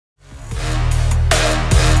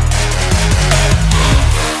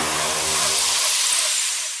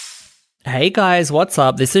Hey guys, what's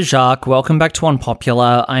up? This is Jacques. Welcome back to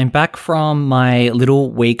Unpopular. I'm back from my little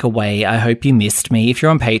week away. I hope you missed me. If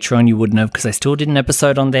you're on Patreon, you wouldn't have because I still did an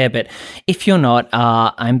episode on there. But if you're not,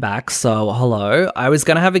 I'm back. So hello. I was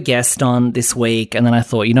going to have a guest on this week and then I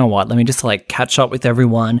thought, you know what? Let me just catch up with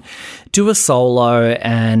everyone, do a solo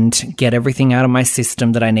and get everything out of my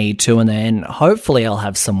system that I need to. And then hopefully I'll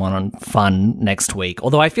have someone on fun next week.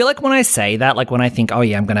 Although I feel like when I say that, like when I think, oh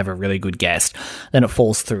yeah, I'm going to have a really good guest, then it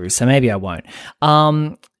falls through. So maybe I won't.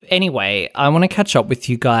 Anyway, I want to catch up with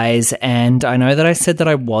you guys, and I know that I said that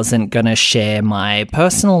I wasn't going to share my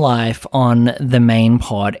personal life on the main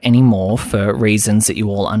pod anymore for reasons that you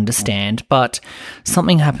all understand, but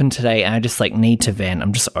something happened today and I just need to vent.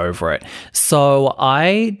 I'm just over it. So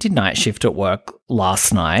I did night shift at work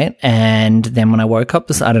last night, and then when I woke up,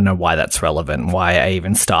 I don't know why that's relevant, why I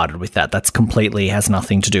even started with that. That's completely has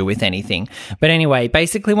nothing to do with anything. But anyway,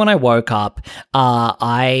 basically when I woke up,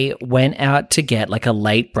 I went out to get a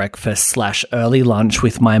late breakfast / early lunch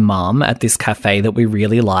with my mum at this cafe that we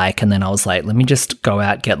really like, and then I was like, let me just go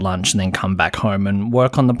out, get lunch, and then come back home and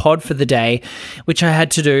work on the pod for the day, which I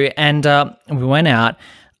had to do. And we went out.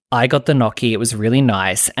 I got the gnocchi. It was really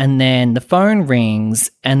nice. And then the phone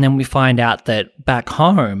rings and then we find out that back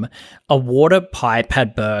home, a water pipe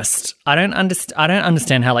had burst. I don't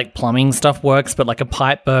understand how plumbing stuff works, but a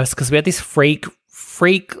pipe burst because we had this freak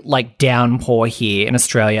downpour here in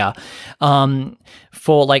Australia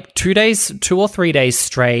for 2 or 3 days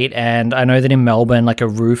straight. And I know that in Melbourne, a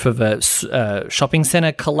roof of a shopping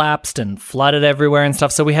centre collapsed and flooded everywhere and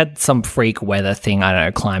stuff. So we had some freak weather thing. I don't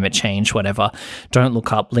know, climate change, whatever. Don't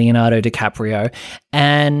look up Leonardo DiCaprio.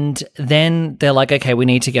 And then they're like, okay, we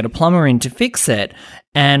need to get a plumber in to fix it.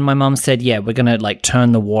 And my mum said, yeah, we're going to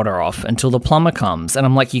turn the water off until the plumber comes. And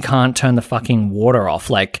I'm like, you can't turn the fucking water off.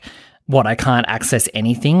 What, I can't access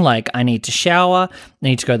anything? I need to shower, I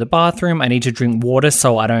need to go to the bathroom, I need to drink water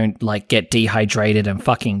so I don't get dehydrated and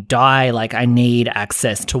fucking die. I need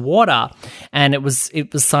access to water. And it was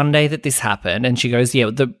Sunday that this happened, and she goes, yeah,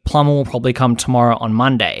 the plumber will probably come tomorrow on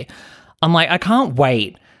Monday. I'm like, I can't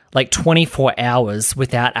wait 24 hours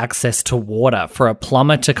without access to water for a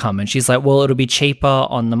plumber to come. And she's like, well, it'll be cheaper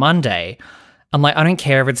on the Monday. I'm like, I don't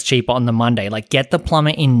care if it's cheaper on the Monday. Get the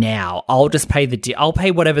plumber in now. I'll just pay I'll pay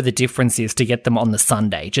whatever the difference is to get them on the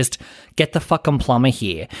Sunday. Just get the fucking plumber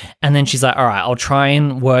here. And then she's like, all right, I'll try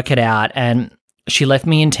and work it out. And she left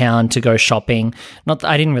me in town to go shopping.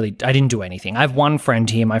 I didn't do anything. I have one friend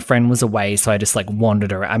here. My friend was away, so I just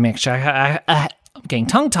wandered around. I mean, actually, I'm getting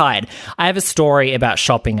tongue-tied. I have a story about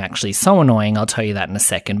shopping, actually. So annoying. I'll tell you that in a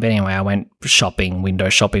second. But anyway, I went shopping, window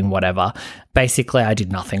shopping, whatever. Basically, I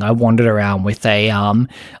did nothing. I wandered around with a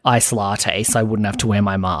iced latte so I wouldn't have to wear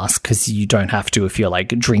my mask because you don't have to if you're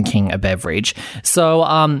drinking a beverage.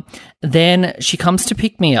 So then she comes to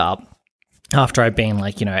pick me up after I've been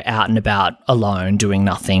out and about alone doing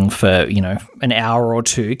nothing for, an hour or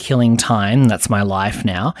two, killing time. That's my life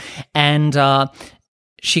now. And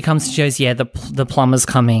she comes and she goes, yeah, the plumber's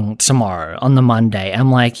coming tomorrow on the Monday.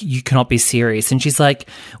 I'm like, you cannot be serious. And she's like,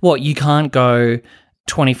 what, you can't go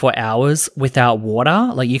 24 hours without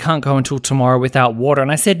water? You can't go until tomorrow without water?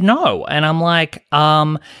 And I said, no. And I'm like,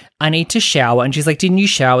 I need to shower. And she's like, didn't you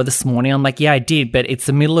shower this morning? I'm like, yeah, I did, but it's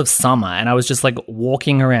the middle of summer and I was just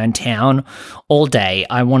walking around town all day.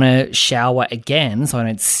 I want to shower again so I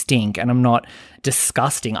don't stink and I'm not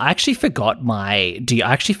disgusting. I actually forgot my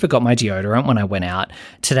deodorant when I went out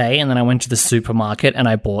today, and then I went to the supermarket and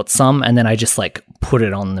I bought some, and then I just put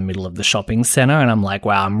it on in the middle of the shopping center, and I'm like,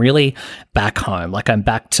 wow, I'm really back home. I'm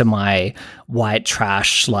back to my white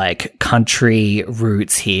trash country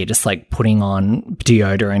roots here, just putting on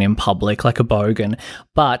deodorant in public like a bogan.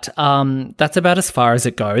 But that's about as far as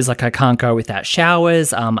it goes. I can't go without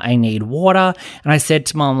showers. I need water. And I said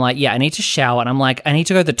to Mom, yeah, I need to shower, and I'm like, I need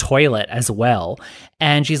to go to the toilet as well.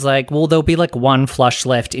 And she's like, well, there'll be one flush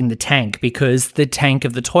left in the tank because the tank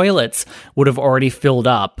of the toilets would have already filled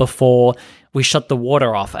up before we shut the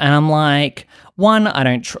water off. And I'm like, one, I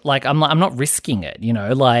don't I'm not risking it,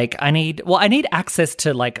 I need access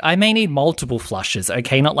to I may need multiple flushes.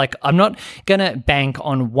 Okay. Not I'm not going to bank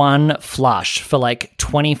on one flush for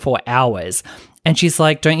 24 hours. And she's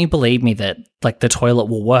like, don't you believe me that the toilet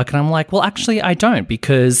will work? And I'm like, well, actually I don't,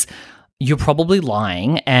 because you're probably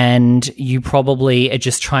lying and you probably are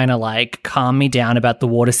just trying to calm me down about the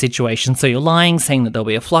water situation. So you're lying, saying that there'll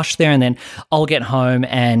be a flush there, and then I'll get home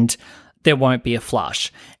and there won't be a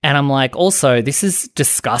flush. And I'm like, also, this is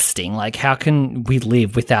disgusting. How can we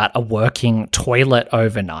live without a working toilet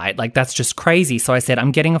overnight? That's just crazy. So I said,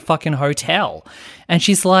 I'm getting a fucking hotel. And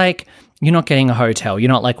she's like, you're not getting a hotel. You're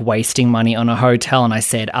not like wasting money on a hotel. And I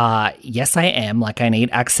said, yes, I am. Like, I need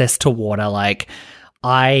access to water. Like,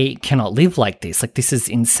 I cannot live like this. Like, this is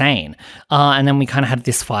insane. And then we kind of had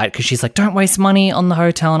this fight because she's like, don't waste money on the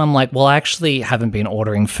hotel. And I'm like, well, I actually haven't been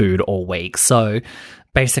ordering food all week. So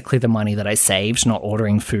basically the money that I saved not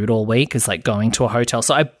ordering food all week is like going to a hotel.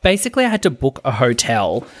 So I had to book a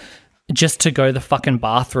hotel just to go to the fucking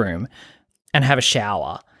bathroom and have a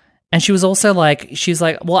shower. And she was also like, she's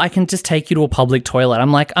like, well, I can just take you to a public toilet.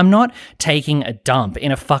 I'm like, I'm not taking a dump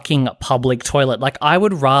in a fucking public toilet. Like, I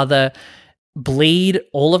would rather bleed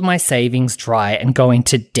all of my savings dry and go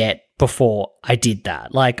into debt before I did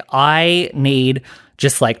that. Like, I need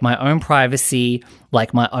just like my own privacy,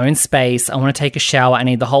 like my own space. I want to take a shower. I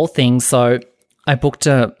need the whole thing. So I booked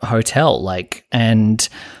a hotel, like, and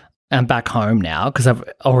I'm back home now because I've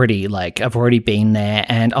already been there.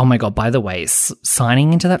 And oh my God, by the way,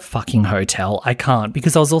 signing into that fucking hotel, I can't,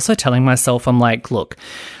 because I was also telling myself, I'm like, look,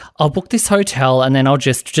 I'll book this hotel and then I'll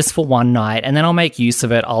just for one night, and then I'll make use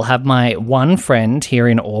of it. I'll have my one friend here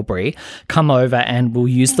in Albury come over and we'll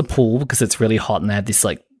use the pool because it's really hot and they have this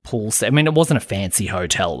like pool set. I mean, it wasn't a fancy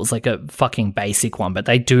hotel. It was like a fucking basic one, but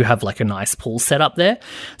they do have like a nice pool set up there.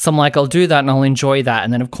 So I'm like, I'll do that and I'll enjoy that.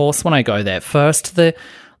 And then of course, when I go there, first the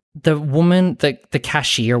woman, the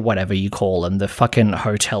cashier, whatever you call them, the fucking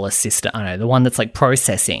hotel assistant, I don't know, the one that's like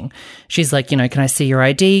processing, she's like, can I see your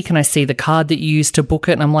ID? Can I see the card that you used to book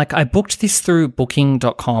it? And I'm like, I booked this through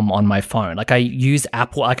booking.com on my phone. Like, I use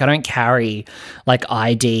Apple, like I don't carry like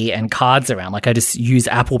ID and cards around. Like, I just use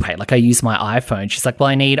Apple Pay. Like, I use my iPhone. She's like, well,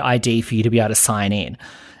 I need ID for you to be able to sign in.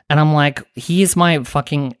 And I'm like, here's my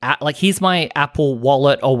fucking, here's my Apple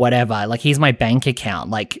wallet or whatever. Like, here's my bank account.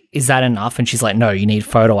 Like, is that enough? And she's like, no, you need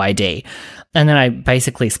photo ID. And then I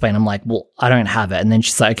basically explain, I'm like, well, I don't have it. And then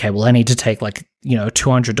she's like, okay, well, I need to take like,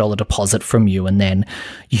 $200 deposit from you and then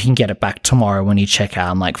you can get it back tomorrow when you check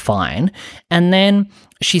out. I'm like, fine. And then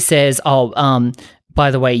she says, by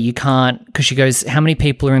the way, you can't, because she goes, how many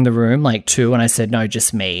people are in the room? Like 2. And I said, no,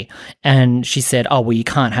 just me. And she said, oh, well, you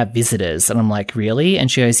can't have visitors. And I'm like, really? And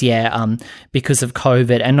she goes, yeah, because of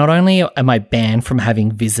COVID. And not only am I banned from having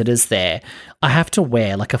visitors there, I have to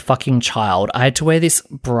wear like a fucking child. I had to wear this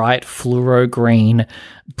bright fluoro green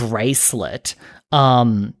bracelet,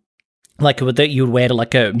 like that you would wear to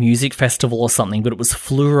like a music festival or something, but it was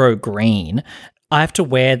fluoro green. I have to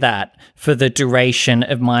wear that for the duration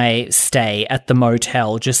of my stay at the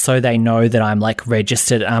motel just so they know that I'm like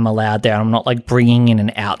registered and I'm allowed there. I'm not like bringing in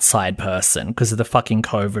an outside person because of the fucking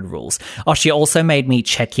COVID rules. Oh, she also made me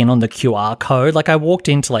check in on the QR code. Like, I walked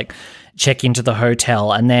in to like check into the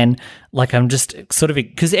hotel and then like I'm just sort of,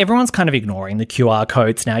 because everyone's kind of ignoring the QR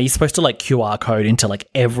codes now. You're supposed to like QR code into like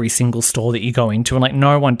every single store that you go into and like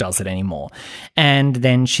no one does it anymore. And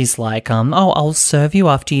then she's like, oh, I'll serve you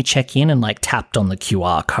after you check in, and like tapped on the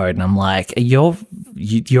QR code. And I'm like, you're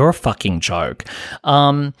a fucking joke.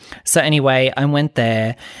 So anyway, I went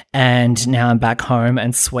there and now I'm back home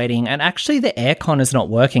and sweating, and actually the aircon is not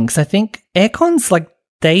working because I think aircon's like,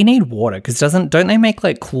 they need water because don't they make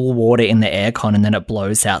like cool water in the aircon and then it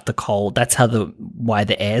blows out the cold? That's why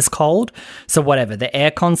the air's cold. So whatever, the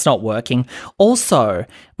aircon's not working. Also,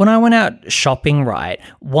 when I went out shopping, right,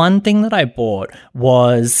 one thing that I bought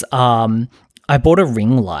was I bought a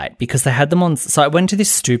ring light because they had them on. So I went to this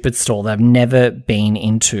stupid store that I've never been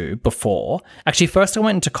into before. Actually, first I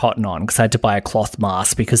went into Cotton On because I had to buy a cloth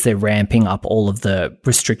mask because they're ramping up all of the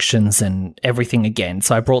restrictions and everything again.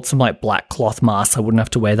 So I brought some like black cloth masks. I wouldn't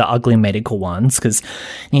have to wear the ugly medical ones because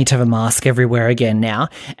you need to have a mask everywhere again now.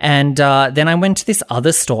 And then I went to this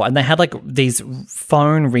other store and they had like these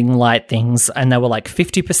phone ring light things and they were like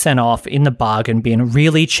 50% off in the bargain bin,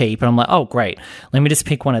 really cheap. And I'm like, oh, great. Let me just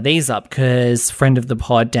pick one of these up because friend of the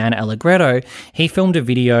pod, Dan Allegretto, he filmed a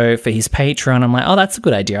video for his Patreon. I'm like, oh, that's a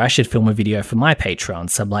good idea. I should film a video for my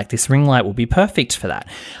Patreon. So I'm like, this ring light will be perfect for that.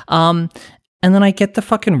 And then I get the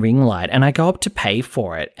fucking ring light and I go up to pay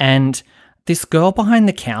for it. And this girl behind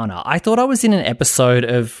the counter, I thought I was in an episode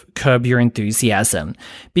of Curb Your Enthusiasm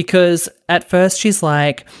because at first she's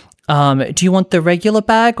like, do you want the regular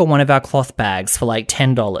bag or one of our cloth bags for like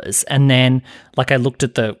 $10? And then like I looked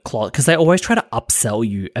at the cloth because they always try to upsell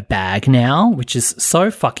you a bag now, which is so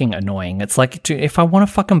fucking annoying. It's like, dude, if I want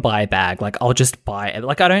to fucking buy a bag, like I'll just buy it.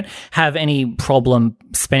 Like I don't have any problem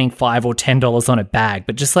spending $5 or $10 on a bag,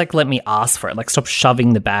 but just like let me ask for it. Like stop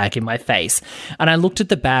shoving the bag in my face. And I looked at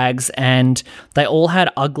the bags and they all had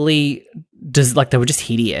ugly they were just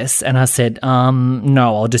hideous. And I said,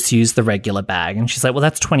 no, I'll just use the regular bag. And she's like, well,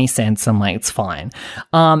 that's 20 cents. I'm like, it's fine.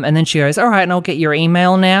 And then she goes, all right, and I'll get your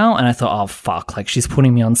email now. And I thought, oh, fuck, like she's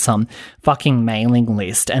putting me on some fucking mailing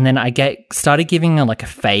list. And then I started giving her like a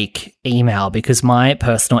fake email because my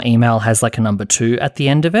personal email has like a number 2 at the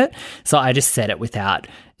end of it. So I just said it without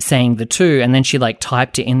saying the 2. And then she like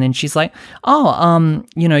typed it in. Then she's like, oh,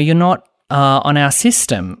 you're not on our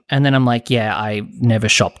system. And then I'm like, yeah, I never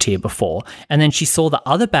shopped here before. And then she saw the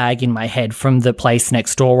other bag in my head from the place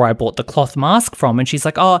next door where I bought the cloth mask from. And she's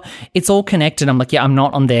like, oh, it's all connected. I'm like, yeah, I'm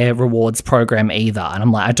not on their rewards program either. And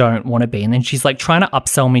I'm like, I don't want to be. And then she's like trying to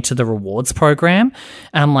upsell me to the rewards program.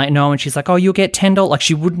 And I'm like, no. And she's like, oh, you'll get $10. Like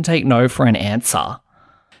she wouldn't take no for an answer.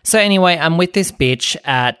 So anyway, I'm with this bitch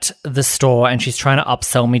at the store and she's trying to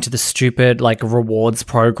upsell me to the stupid like rewards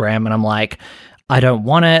program. And I'm like, I don't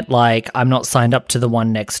want it. Like, I'm not signed up to the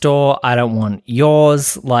one next door. I don't want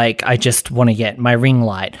yours. Like, I just want to get my ring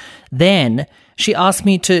light. Then she asked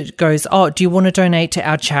me goes, oh, do you want to donate to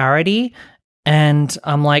our charity? And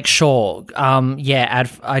I'm like, sure.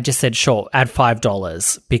 I just said, sure, add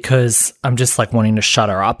 $5 because I'm just like wanting to shut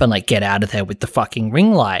her up and like get out of there with the fucking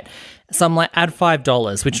ring light. So I'm like, add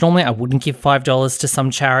 $5, which normally I wouldn't give $5 to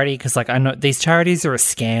some charity because like I know these charities are a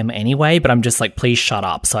scam anyway, but I'm just like, please shut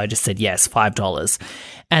up. So I just said, yes, $5.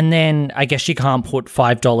 And then I guess she can't put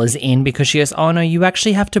 $5 in because she goes, oh no, you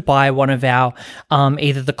actually have to buy one of our,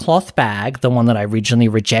 either the cloth bag, the one that I originally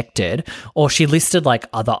rejected, or she listed like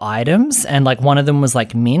other items and like one of them was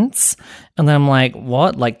like mints. And then I'm like,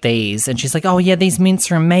 what? Like these? And she's like, oh yeah, these mints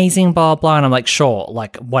are amazing, blah, blah. And I'm like, sure,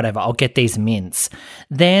 like whatever, I'll get these mints.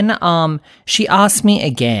 Then she asked me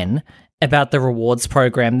again about the rewards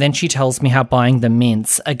program. Then she tells me how buying the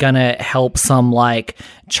mints are going to help some like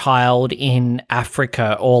child in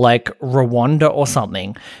Africa or like Rwanda or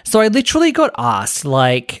something. So I literally got asked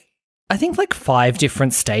like, I think like 5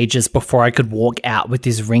 different stages before I could walk out with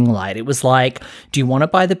this ring light. It was like, do you want to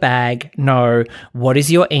buy the bag? No. What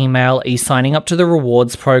is your email? Are you signing up to the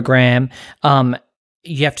rewards program?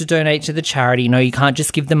 You have to donate to the charity. No, you can't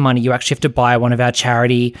just give them money. You actually have to buy one of our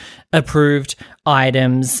charity approved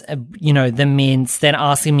items, the mints, then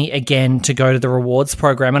asking me again to go to the rewards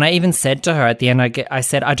program. And I even said to her at the end, I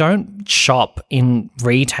said, I don't shop in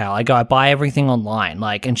retail. I buy everything online.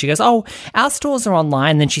 Like, and she goes, oh, our stores are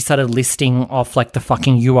online. Then she started listing off like the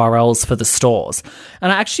fucking URLs for the stores.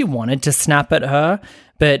 And I actually wanted to snap at her,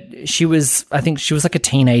 but I think she was like a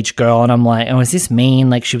teenage girl. And I'm like, oh, is this mean?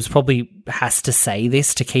 Like she was probably has to say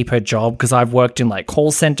this to keep her job because I've worked in like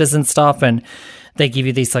call centers and stuff and they give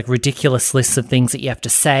you these like ridiculous lists of things that you have to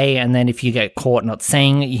say. And then if you get caught not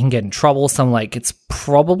saying it, you can get in trouble. So I'm like, it's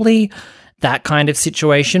probably that kind of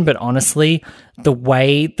situation. But honestly, the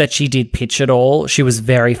way that she did pitch it all, she was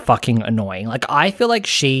very fucking annoying. Like, I feel like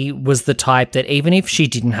she was the type that even if she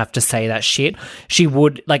didn't have to say that shit, she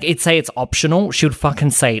would, like, it'd say it's optional. She would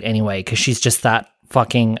fucking say it anyway because she's just that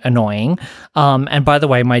fucking annoying. And by the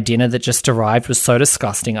way, my dinner that just arrived was so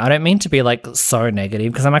disgusting. I don't mean to be like so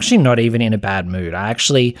negative because I'm actually not even in a bad mood.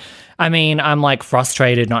 I'm like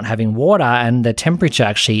frustrated not having water and the temperature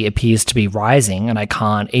actually appears to be rising and I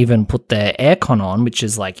can't even put the aircon on, which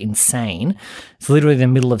is like insane. It's literally the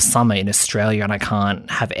middle of summer in Australia and I can't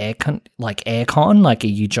have aircon. Like, are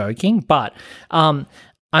you joking? But I'm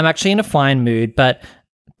actually in a fine mood, but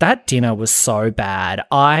that dinner was so bad.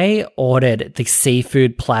 I ordered the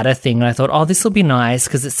seafood platter thing and I thought, oh, this will be nice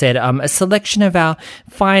because it said a selection of our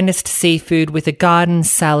finest seafood with a garden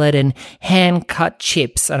salad and hand-cut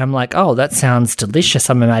chips. And I'm like, oh, that sounds delicious.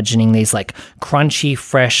 I'm imagining these like crunchy,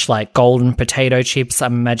 fresh, like golden potato chips.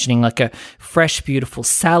 I'm imagining like a fresh, beautiful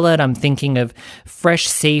salad. I'm thinking of fresh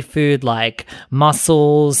seafood like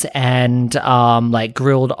mussels and like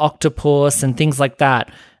grilled octopus and things like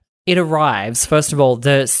that. It arrives. First of all,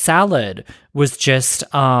 the salad was just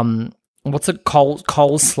coleslaw,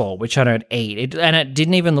 which I don't eat. It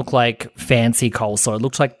didn't even look like fancy coleslaw. It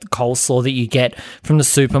looked like the coleslaw that you get from the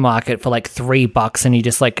supermarket for like $3 and you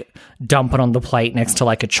just like dump it on the plate next to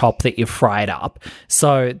like a chop that you fried up.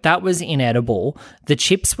 So that was inedible. The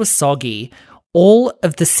chips were soggy. All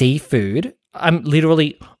of the seafood,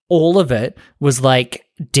 literally all of it was like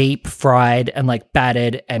deep fried and like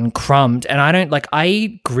battered and crumbed. And I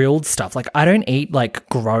eat grilled stuff. Like, I don't eat like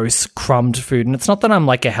gross crumbed food. And it's not that I'm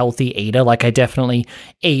like a healthy eater. Like, I definitely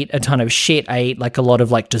eat a ton of shit. I eat like a lot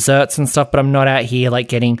of like desserts and stuff, but I'm not out here like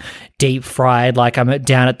getting deep fried. Like, I'm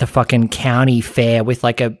down at the fucking county fair with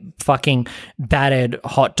like a fucking battered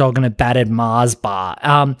hot dog and a battered Mars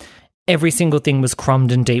bar. every single thing was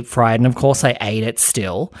crumbed and deep fried. And of course I ate it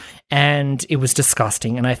still, and it was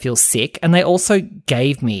disgusting and I feel sick. And they also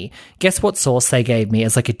gave me, guess what sauce they gave me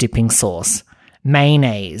as like a dipping sauce?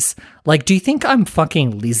 Mayonnaise. Like, do you think I'm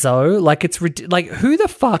fucking Lizzo? Like, it's like, who the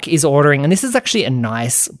fuck is ordering? And this is actually a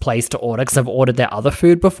nice place to order because I've ordered their other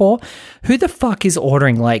food before. Who the fuck is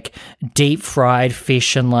ordering like deep fried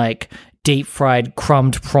fish and like deep fried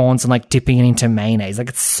crumbed prawns and like dipping it into mayonnaise? Like,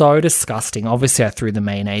 it's so disgusting. Obviously I threw the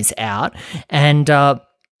mayonnaise out. And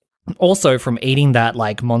also, from eating that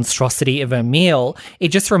like monstrosity of a meal, it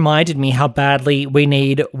just reminded me how badly we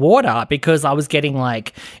need water, because I was getting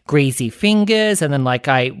like greasy fingers, and then like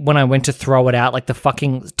when I went to throw it out, like the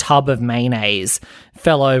fucking tub of mayonnaise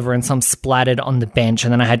fell over and some splattered on the bench,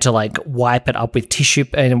 and then I had to like wipe it up with tissue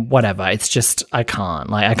and whatever. It's just, I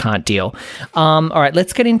can't deal. All right,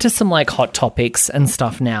 let's get into some like hot topics and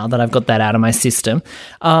stuff now that I've got that out of my system.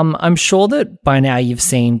 I'm sure that by now you've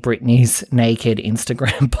seen Britney's naked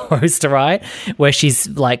Instagram post, right? Where she's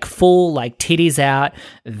like full, like titties out,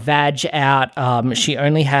 vag out. She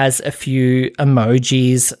only has a few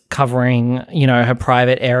emojis covering, you know, her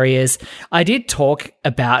private areas. I did talk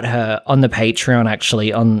about her on the Patreon,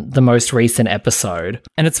 actually, on the most recent episode.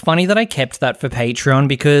 And it's funny that I kept that for Patreon,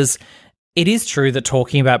 because it is true that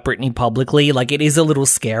talking about Britney publicly, like, it is a little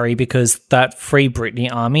scary, because that Free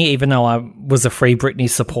Britney army, even though I was a Free Britney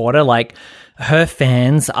supporter, like, her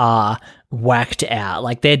fans are whacked out.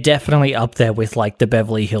 Like, they're definitely up there with like the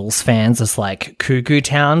Beverly Hills fans as like cuckoo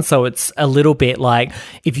town. So it's a little bit like,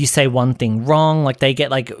 if you say one thing wrong, like they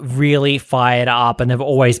get like really fired up, and they've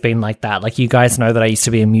always been like that. Like, you guys know that I used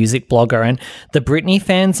to be a music blogger, and the Britney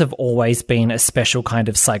fans have always been a special kind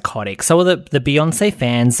of psychotic. So the Beyonce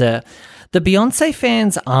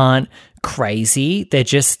fans aren't crazy. They're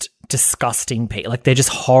just disgusting people. Like, they're just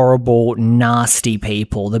horrible, nasty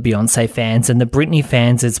people, the Beyonce fans. And the Britney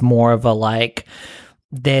fans is more of a like,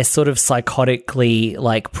 they're sort of psychotically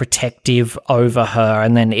like protective over her,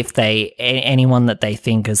 and then if anyone that they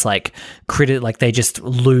think is like like they just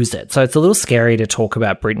lose it. So it's a little scary to talk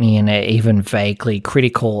about Britney in an even vaguely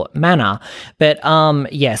critical manner. But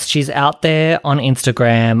yes, she's out there on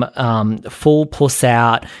Instagram, full puss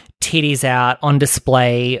out, titties out, on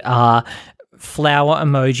display, flower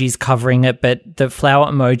emojis covering it, but the flower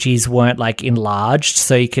emojis weren't like enlarged,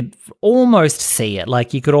 so you could almost see it.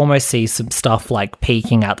 Like, you could almost see some stuff like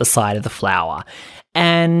peeking out the side of the flower.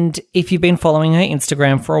 And if you've been following her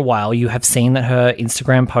Instagram for a while, you have seen that her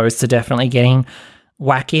Instagram posts are definitely getting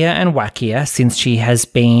wackier and wackier since she has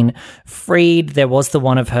been freed. There was the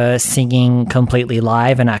one of her singing completely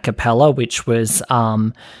live and a cappella, which was,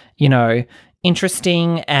 you know,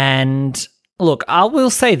 interesting. And look, I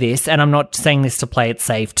will say this, and I'm not saying this to play it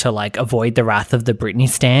safe to like avoid the wrath of the Britney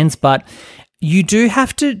stans, but you do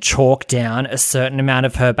have to chalk down a certain amount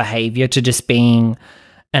of her behavior to just being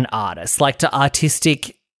an artist, like to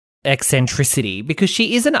artistic eccentricity, because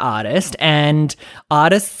she is an artist, and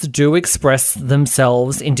artists do express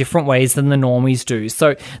themselves in different ways than the normies do.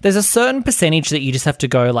 So there's a certain percentage that you just have to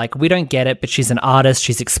go like, we don't get it, but she's an artist,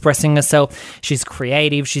 she's expressing herself, she's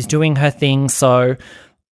creative, she's doing her thing. So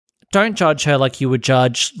don't judge her like you would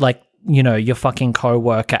judge, like, you know, your fucking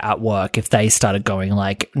co-worker at work if they started going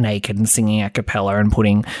like naked and singing a cappella and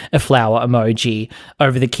putting a flower emoji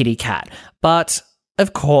over the kitty cat. But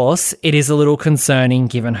of course, it is a little concerning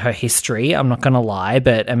given her history. I'm not going to lie,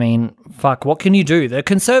 but I mean, fuck, what can you do? The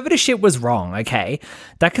conservatorship was wrong, okay?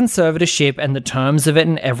 That conservatorship and the terms of it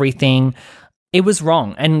and everything, it was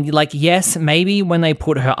wrong. And like, yes, maybe when they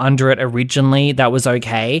put her under it originally, that was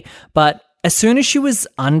okay, but as soon as she was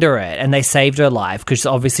under it and they saved her life, because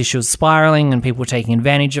obviously she was spiraling and people were taking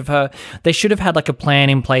advantage of her, they should have had like a plan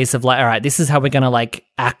in place of like, all right, this is how we're going to like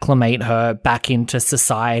acclimate her back into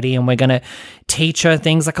society, and we're going to teach her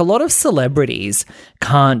things. Like, a lot of celebrities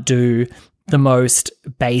can't do the most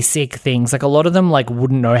basic things. Like, a lot of them like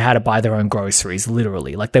wouldn't know how to buy their own groceries,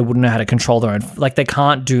 literally. Like, they wouldn't know how to control their own, like, they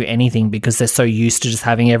can't do anything because they're so used to just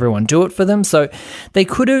having everyone do it for them. So they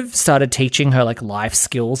could have started teaching her like life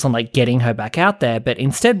skills and like getting her back out there, but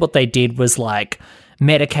instead what they did was like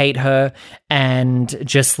medicate her and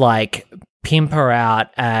just like pimp her out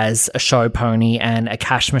as a show pony and a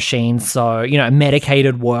cash machine. So, you know, a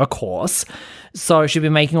medicated workhorse. So she'd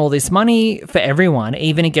been making all this money for everyone,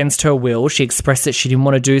 even against her will. She expressed that she didn't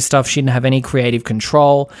want to do stuff. She didn't have any creative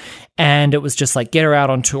control. And it was just like, get her out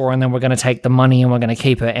on tour and then we're going to take the money and we're going to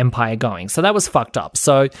keep her empire going. So that was fucked up.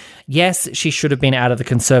 So yes, she should have been out of the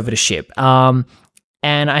conservatorship.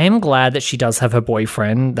 And I am glad that she does have her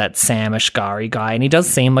boyfriend, that Sam Ashgari guy, and he does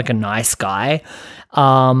seem like a nice guy.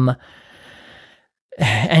 And,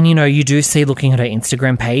 you know, you do see, looking at her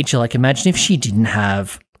Instagram page, you're like, imagine if she didn't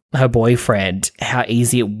have her boyfriend, how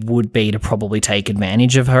easy it would be to probably take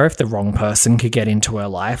advantage of her if the wrong person could get into her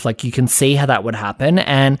life. Like, you can see how that would happen.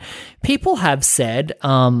 And people have said,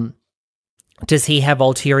 does he have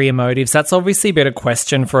ulterior motives? That's obviously been a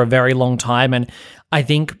question for a very long time. And I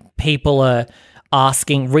think people are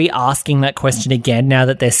re-asking that question again now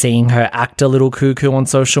that they're seeing her act a little cuckoo on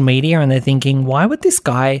social media, and they're thinking, why would this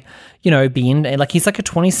guy, be in, like, he's like a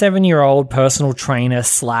 27-year-old personal trainer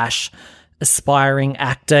 / aspiring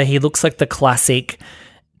actor. He looks like the classic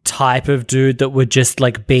type of dude that would just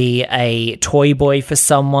like be a toy boy for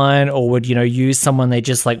someone, or would, use someone they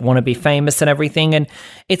just like want to be famous and everything. And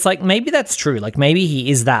it's like, maybe that's true. Like, maybe he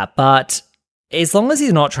is that, but as long as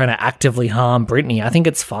he's not trying to actively harm Britney, I think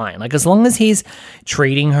it's fine. Like, as long as he's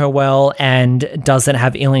treating her well and doesn't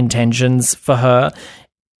have ill intentions for her,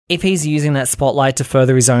 if he's using that spotlight to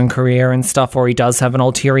further his own career and stuff, or he does have an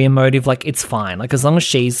ulterior motive, like, it's fine. Like, as long as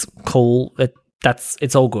she's cool,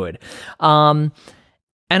 it's all good.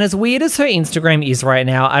 And as weird as her Instagram is right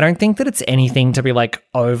now, I don't think that it's anything to be like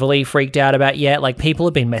overly freaked out about yet. Like, people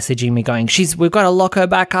have been messaging me going, we've got to lock her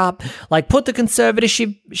back up. Like, put the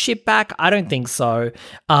conservatorship back. I don't think so.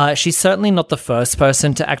 She's certainly not the first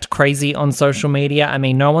person to act crazy on social media. I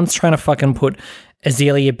mean, no one's trying to fucking put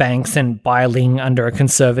Azealia Banks and Bai Ling under a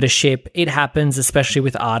conservatorship. It happens, especially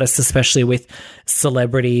with artists, especially with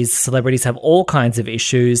celebrities. Celebrities have all kinds of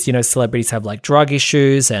issues. Celebrities have like drug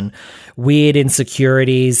issues and weird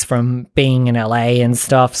insecurities from being in LA and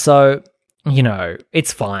stuff. So,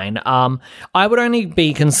 it's fine. I would only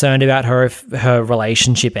be concerned about her if her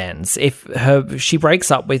relationship ends. If she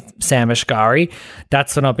breaks up with Sam Ashgari,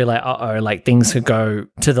 that's when I'll be like, like things could go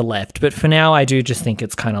to the left. But for now, I do just think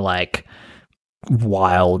it's kind of like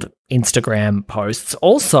wild Instagram posts.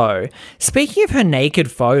 Also, speaking of her naked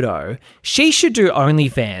photo, she should do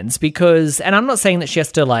OnlyFans because, and I'm not saying that she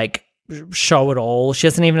has to like show it all. She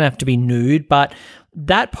doesn't even have to be nude, but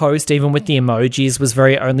that post, even with the emojis, was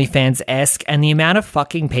very OnlyFans-esque, and the amount of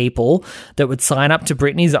fucking people that would sign up to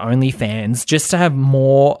Britney's OnlyFans just to have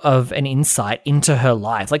more of an insight into her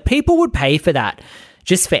life. Like, people would pay for that.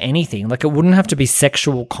 Just for anything. Like, it wouldn't have to be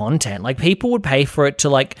sexual content. Like, people would pay for it to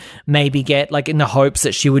like maybe get like in the hopes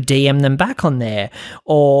that she would DM them back on there,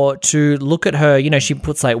 or to look at her, she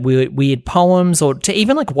puts like weird poems, or to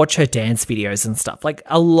even like watch her dance videos and stuff. Like,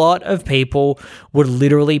 a lot of people would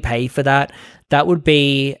literally pay for that. That would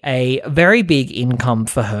be a very big income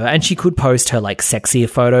for her. And she could post her like sexier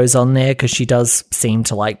photos on there because she does seem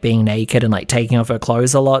to like being naked and like taking off her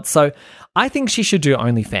clothes a lot. So I think she should do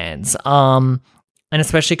OnlyFans. And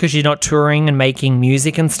especially because she's not touring and making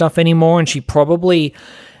music and stuff anymore. And she probably,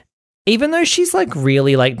 even though she's like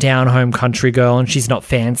really like down home country girl and she's not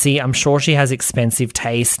fancy, I'm sure she has expensive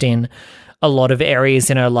taste in a lot of areas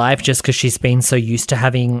in her life just because she's been so used to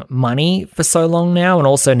having money for so long now. And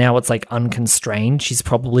also now it's like unconstrained. She's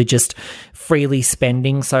probably just freely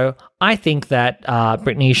spending. So I think that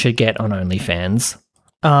Britney should get on OnlyFans.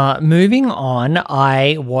 Moving on,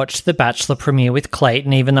 I watched The Bachelor premiere with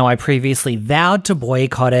Clayton, even though I previously vowed to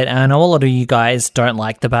boycott it. And I know a lot of you guys don't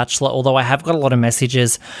like The Bachelor, although I have got a lot of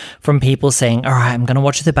messages from people saying, all right, I'm going to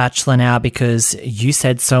watch The Bachelor now because you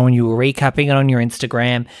said so and you were recapping it on your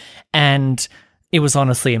Instagram. And it was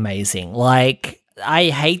honestly amazing. Like, I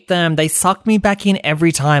hate them. They suck me back in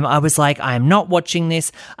every time. I was like, I am not watching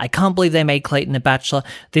this. I can't believe they made Clayton the Bachelor.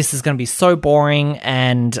 This is going to be so boring,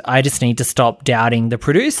 and I just need to stop doubting the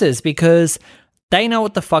producers because they know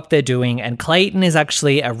what the fuck they're doing, and Clayton is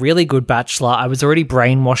actually a really good bachelor. I was already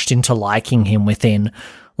brainwashed into liking him within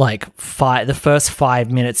like the first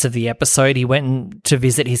 5 minutes of the episode. He went to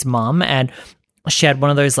visit his mum, and she had one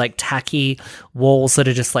of those like tacky walls that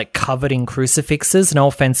are just like covered in crucifixes. No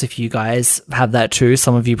offense if you guys have that too.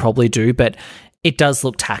 Some of you probably do, but it does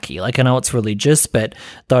look tacky. Like, I know it's religious, but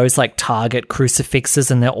those like Target crucifixes,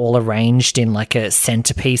 and they're all arranged in like a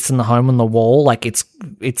centerpiece in the home on the wall. Like, it's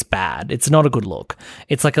bad. It's not a good look.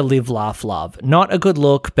 It's like a live, laugh, love. Not a good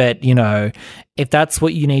look, but if that's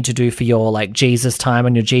what you need to do for your like Jesus time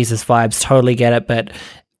and your Jesus vibes, totally get it. But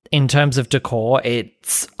in terms of decor,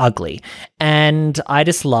 it's ugly. And I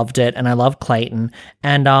just loved it, and I love Clayton.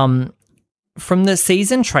 And from the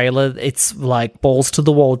season trailer, it's like balls to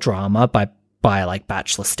the wall drama by like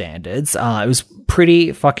Bachelor standards. It was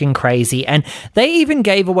pretty fucking crazy. And they even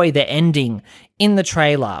gave away the ending in the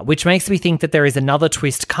trailer, which makes me think that there is another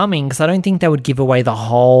twist coming, because I don't think they would give away the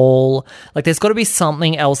whole... Like, there's got to be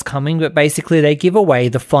something else coming, but basically they give away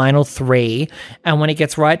the final three, and when it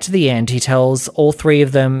gets right to the end, he tells all three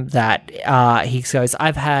of them that he goes,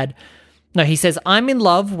 I've had No, he says, I'm in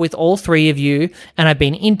love with all three of you and I've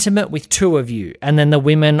been intimate with two of you. And then the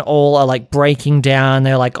women all are like breaking down.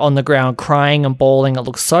 They're like on the ground crying and bawling. It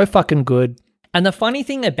looks so fucking good. And the funny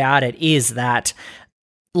thing about it is that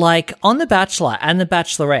like on The Bachelor and The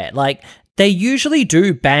Bachelorette, like they usually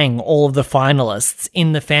do bang all of the finalists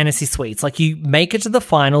in the fantasy suites. Like you make it to the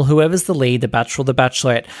final, whoever's the lead, the Bachelor, the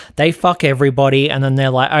Bachelorette, they fuck everybody. And then they're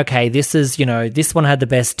like, okay, this is, this one had the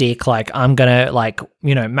best dick. Like I'm going to like,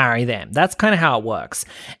 marry them. That's kind of how it works.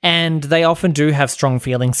 And they often do have strong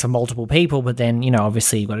feelings for multiple people. But then,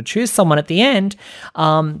 obviously you've got to choose someone at the end.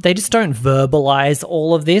 They just don't verbalize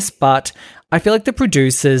all of this. But I feel like the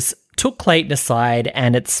producers took Clayton aside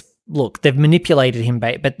and look, they've manipulated him,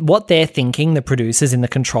 but what they're thinking, the producers in the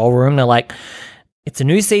control room, they're like, it's a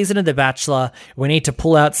new season of The Bachelor. We need to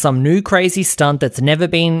pull out some new crazy stunt that's never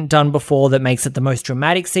been done before that makes it the most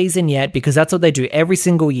dramatic season yet, because that's what they do every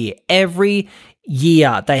single year. Every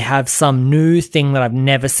year they have some new thing that I've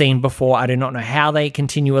never seen before. I do not know how they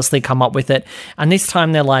continuously come up with it. And this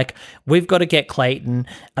time they're like, we've got to get Clayton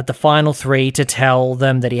at the final three to tell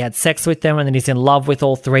them that he had sex with them and that he's in love with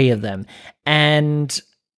all three of them. And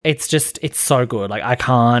it's so good. Like, I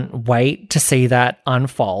can't wait to see that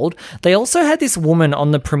unfold. They also had this woman on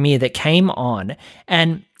the premiere that came on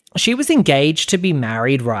and she was engaged to be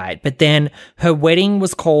married, right? But then her wedding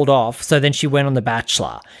was called off. So then she went on The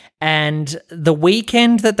Bachelor. And the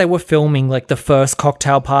weekend that they were filming, like the first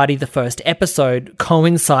cocktail party, the first episode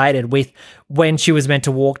coincided with when she was meant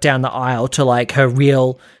to walk down the aisle to like her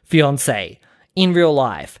real fiance in real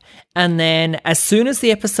life. And then as soon as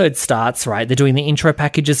the episode starts, right, they're doing the intro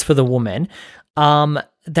packages for the woman.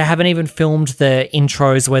 They haven't even filmed the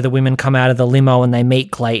intros where the women come out of the limo and they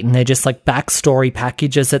meet Clayton. They're just like backstory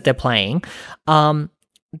packages that they're playing.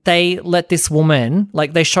 They let this woman,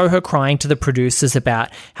 like they show her crying to the producers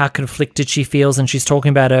about how conflicted she feels, and she's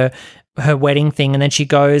talking about her wedding thing, and then she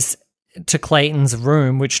goes to Clayton's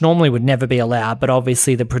room, which normally would never be allowed, but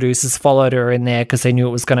obviously the producers followed her in there because they knew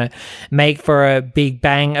it was going to make for a big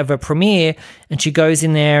bang of a premiere. And she goes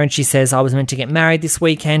in there and she says, I was meant to get married this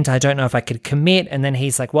weekend. I don't know if I could commit. And then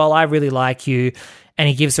he's like, well, I really like you. And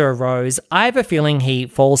he gives her a rose. I have a feeling he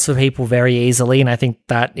falls for people very easily, and I think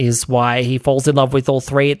that is why he falls in love with all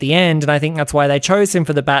three at the end, and I think that's why they chose him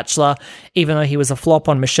for The Bachelor, even though he was a flop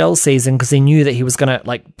on Michelle's season, because he knew that he was going to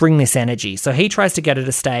like bring this energy. So he tries to get her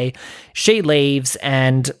to stay. She leaves,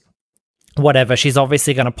 and whatever, she's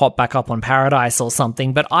obviously going to pop back up on Paradise or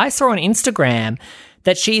something, but I saw on Instagram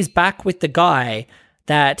that she's back with the guy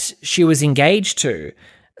that she was engaged to.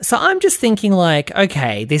 So I'm just thinking like,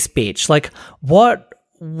 okay, this bitch, like what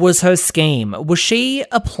was her scheme? Was she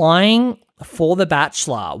applying for The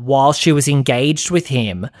Bachelor while she was engaged with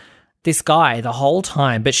him, this guy, the whole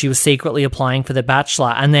time, but she was secretly applying for The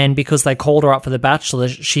Bachelor? And then because they called her up for The Bachelor,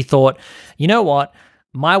 she thought, you know what?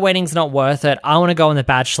 My wedding's not worth it. I want to go on The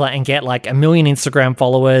Bachelor and get like 1 million Instagram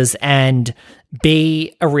followers and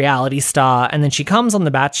be a reality star. And then she comes on The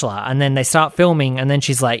Bachelor and then they start filming and then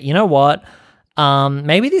she's like, you know what?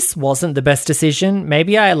 Maybe this wasn't the best decision.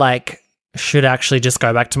 Maybe I like should actually just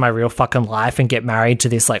go back to my real fucking life and get married to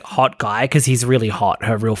this like hot guy because he's really hot,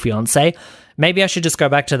 her real fiance. Maybe I should just go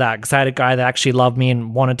back to that because I had a guy that actually loved me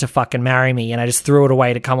and wanted to fucking marry me and I just threw it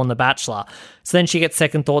away to come on The Bachelor. So then she gets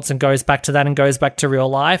second thoughts and goes back to that and goes back to real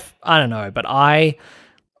life. I don't know, but I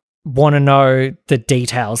want to know the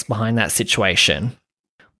details behind that situation.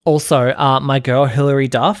 Also, my girl Hilary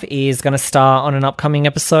Duff is going to star on an upcoming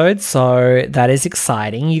episode, so that is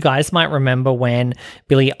exciting. You guys might remember when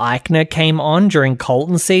Billy Eichner came on during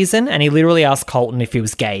Colton's season, and he literally asked Colton if he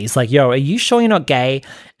was gay. He's like, yo, are you sure you're not gay?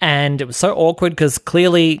 And it was so awkward because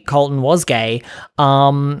clearly Colton was gay.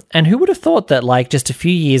 And who would have thought that like just a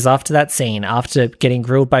few years after that scene, after getting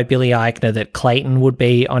grilled by Billy Eichner, that Clayton would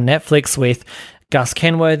be on Netflix with Gus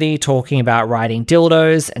Kenworthy talking about riding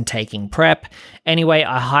dildos and taking PrEP. Anyway,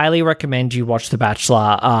 I highly recommend you watch The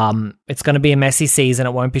Bachelor. It's going to be a messy season.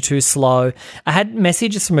 It won't be too slow. I had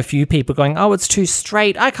messages from a few people going, oh, it's too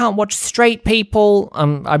straight. I can't watch straight people.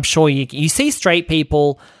 I'm sure you see straight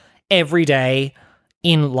people every day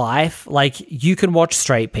in life. Like, you can watch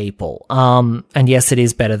straight people. And yes, it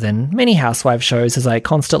is better than many housewife shows, as I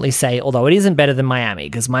constantly say, although it isn't better than Miami,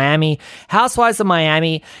 because Housewives of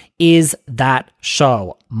Miami is that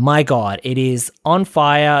show. My God, it is on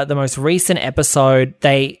fire. The most recent episode,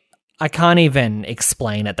 I can't even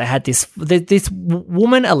explain it. They had this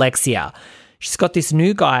woman, Alexia. She's got this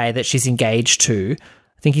new guy that she's engaged to.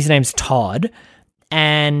 I think his name's Todd.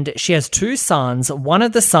 And she has 2 sons. One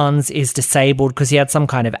of the sons is disabled because he had some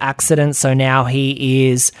kind of accident, so now he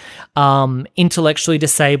is intellectually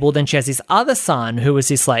disabled. And she has this other son who is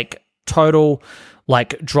this like total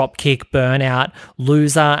like dropkick, burnout,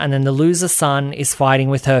 loser, and then the loser son is fighting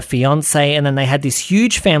with her fiance, and then they had this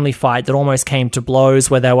huge family fight that almost came to blows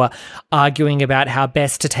where they were arguing about how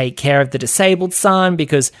best to take care of the disabled son,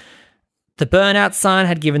 because the burnout son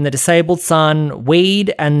had given the disabled son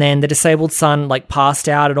weed, and then the disabled son like passed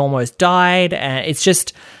out and almost died, and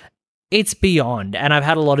it's beyond. And I've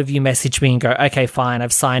had a lot of you message me and go, okay, fine,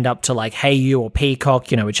 I've signed up to like Hey You or Peacock,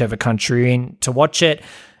 whichever country you're in, to watch it.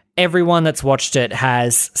 Everyone that's watched it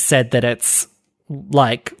has said that it's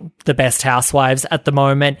like the best Housewives at the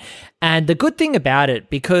moment. And the good thing about it,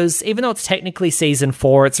 because even though it's technically season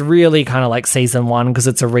 4, it's really kind of like season 1 because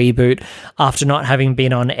it's a reboot after not having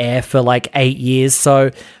been on air for like 8 years.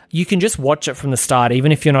 So you can just watch it from the start,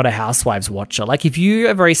 even if you're not a Housewives watcher. Like if you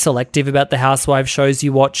are very selective about the Housewives shows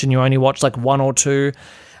you watch and you only watch like 1 or 2,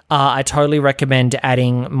 I totally recommend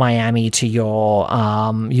adding Miami to your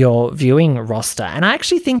viewing roster. And I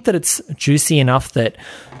actually think that it's juicy enough that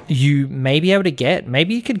you may be able to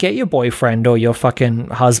maybe you could get your boyfriend or your fucking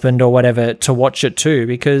husband or whatever to watch it too,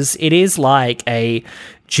 because it is like a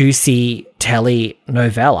juicy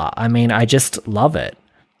telenovela. I mean, I just love it.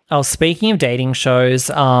 Oh, speaking of dating shows,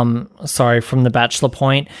 from The Bachelor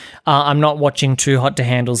point, I'm not watching Too Hot to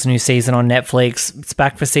Handle's new season on Netflix. It's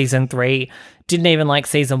back for season 3. Didn't even like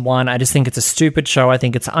season 1. I just think it's a stupid show. I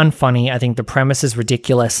think it's unfunny. I think the premise is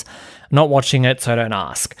ridiculous. Not watching it, so don't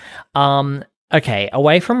ask. Okay,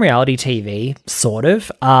 away from reality TV, sort of,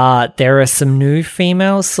 there are some new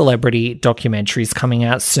female celebrity documentaries coming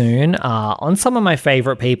out soon on some of my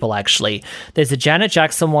favorite people, actually. There's a Janet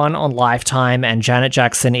Jackson one on Lifetime, and Janet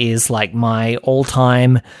Jackson is like my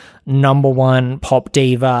all-time number 1 pop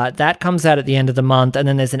diva. That comes out at the end of the month, and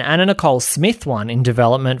then there's an Anna Nicole Smith one in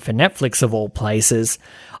development for Netflix, of all places.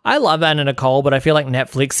 I love Anna Nicole, but I feel like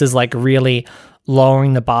Netflix is like really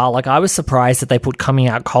lowering the bar. Like I was surprised that they put Coming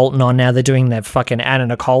Out Colton on. Now they're doing their fucking Anna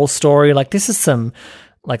Nicole story. Like this is some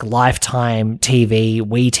like Lifetime TV,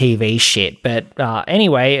 WeTV shit. But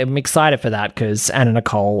anyway, I'm excited for that because Anna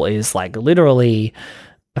Nicole is like literally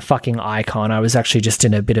a fucking icon. I was actually just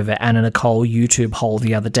in a bit of an Anna Nicole YouTube hole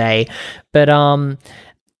the other day. But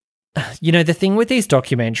the thing with these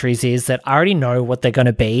documentaries is that I already know what they're going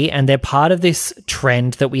to be, and they're part of this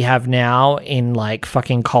trend that we have now in like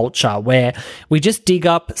fucking culture where we just dig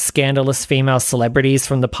up scandalous female celebrities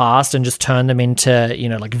from the past and just turn them into,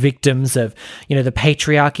 like victims of, the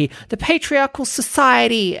patriarchy, the patriarchal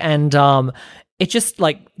society. And it just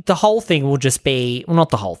like the whole thing will just be, well, not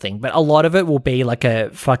the whole thing, but a lot of it will be like a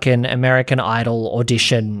fucking American Idol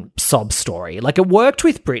audition sob story. Like it worked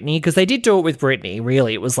with Britney because they did do it with Britney.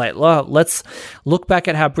 Really, it was like, well, let's look back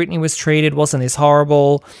at how Britney was treated. Wasn't this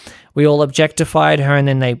horrible? We all objectified her, and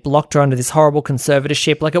then they locked her under this horrible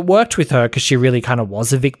conservatorship. Like it worked with her because she really kind of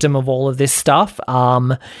was a victim of all of this stuff.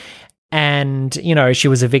 And, she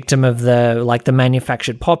was a victim of the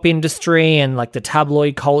manufactured pop industry and like the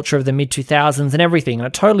tabloid culture of the mid 2000s and everything. And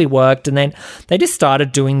it totally worked. And then they just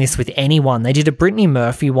started doing this with anyone. They did a Brittany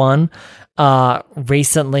Murphy one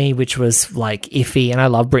recently, which was like iffy. And I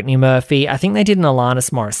love Brittany Murphy. I think they did an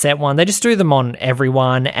Alanis Morissette one. They just do them on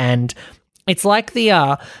everyone. And it's like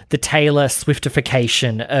the Taylor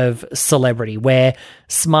Swiftification of celebrity, where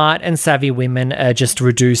smart and savvy women are just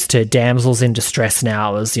reduced to damsels in distress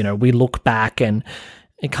now. As we look back, and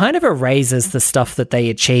it kind of erases the stuff that they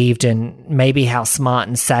achieved and maybe how smart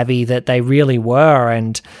and savvy that they really were,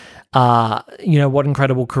 and what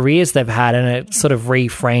incredible careers they've had. And it sort of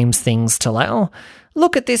reframes things to like, oh,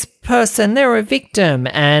 look at this person, they're a victim.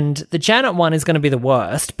 And the Janet one is going to be the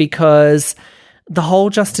worst because the whole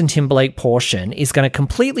Justin Timberlake portion is going to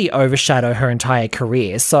completely overshadow her entire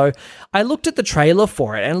career. So I looked at the trailer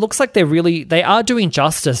for it, and it looks like they are doing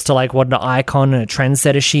justice to like what an icon and a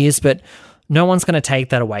trendsetter she is, but no one's going to take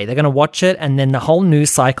that away. They're going to watch it, and then the whole news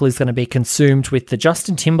cycle is going to be consumed with the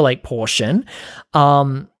Justin Timberlake portion.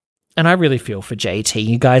 And I really feel for JT.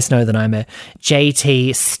 You guys know that I'm a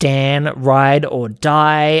JT stan, ride or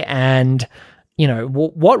die, and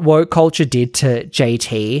what woke culture did to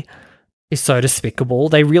JT is so despicable.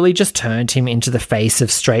 They really just turned him into the face of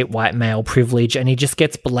straight white male privilege, and he just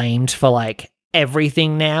gets blamed for like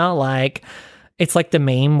everything now. Like it's like the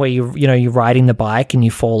meme where you're riding the bike and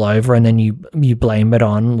you fall over and then you blame it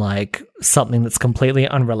on like something that's completely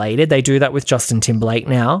unrelated. They do that with Justin Timberlake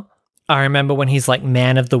now. I remember when his like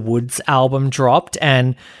Man of the Woods album dropped,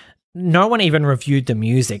 and no one even reviewed the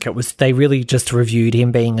music. They really just reviewed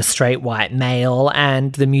him being a straight white male,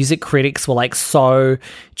 and the music critics were like so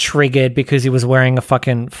triggered because he was wearing a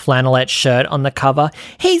fucking flannelette shirt on the cover.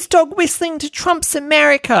 He's dog whistling to Trump's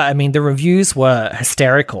America. I mean, the reviews were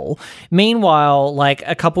hysterical. Meanwhile, like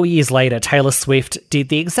a couple years later, Taylor Swift did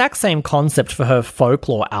the exact same concept for her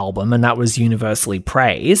Folklore album, and that was universally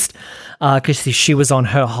praised because she was on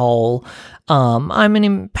her whole I'm an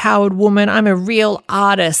empowered woman. I'm a real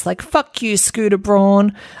artist. Like, fuck you, Scooter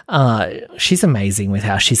Braun. She's amazing with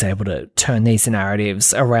how she's able to turn these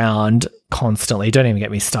narratives around constantly. Don't even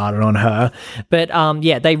get me started on her. But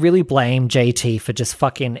yeah, they really blame JT for just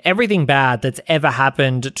fucking everything bad that's ever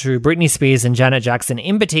happened to Britney Spears and Janet Jackson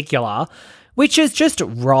in particular, which is just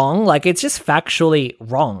wrong. Like, it's just factually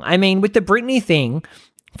wrong. I mean, with the Britney thing,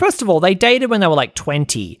 first of all, they dated when they were like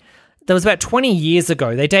 20. That was about 20 years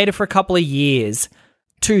ago. They dated for a couple of years,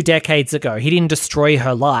 2 decades ago. He didn't destroy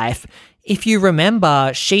her life. If you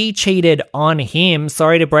remember, she cheated on him.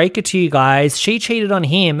 Sorry to break it to you guys. She cheated on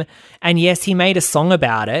him. And yes, he made a song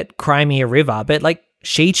about it, Cry Me a River. But like,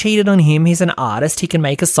 she cheated on him. He's an artist. He can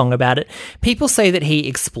make a song about it. People say that he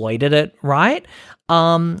exploited it, right?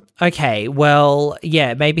 Okay, well,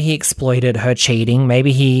 yeah, maybe he exploited her cheating.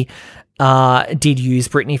 Maybe he did use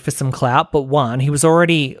Britney for some clout, but one,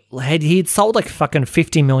 he'd sold like fucking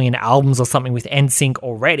 50 million albums or something with NSYNC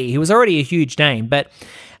already. He was already a huge name. But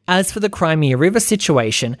as for the Cry Me a River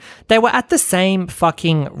situation, they were at the same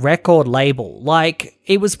fucking record label. Like,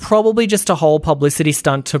 it was probably just a whole publicity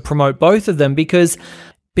stunt to promote both of them because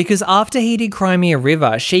after he did Cry Me a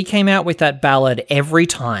River, she came out with that ballad Every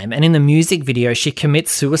Time, and in the music video, she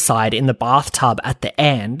commits suicide in the bathtub at the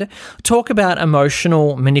end. Talk about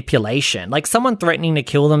emotional manipulation. Like, someone threatening to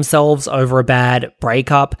kill themselves over a bad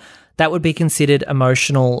breakup, that would be considered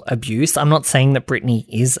emotional abuse. I'm not saying that Britney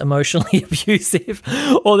is emotionally abusive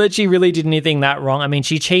or that she really did anything that wrong. I mean,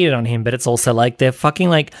 she cheated on him, but it's also like they're fucking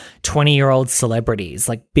like 20-year-old celebrities.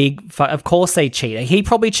 Like, of course they cheat. He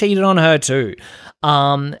probably cheated on her too.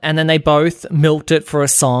 And then they both milked it for a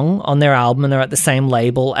song on their album, and they're at the same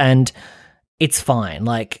label, and it's fine.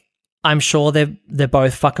 Like, I'm sure they're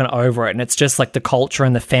both fucking over it, and it's just like the culture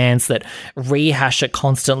and the fans that rehash it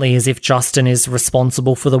constantly as if Justin is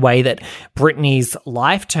responsible for the way that Britney's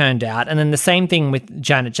life turned out. And then the same thing with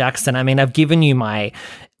Janet Jackson. I mean, I've given you my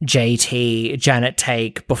JT Janet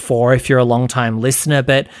take before if you're a long-time listener,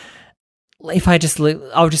 but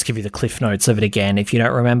I'll just give you the cliff notes of it again if you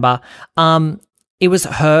don't remember. It was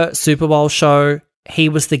her Super Bowl show. He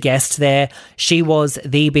was the guest there. She was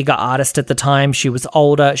the bigger artist at the time. She was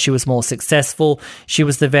older. She was more successful. She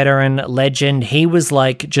was the veteran legend. He was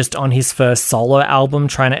like just on his first solo album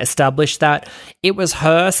trying to establish that. It was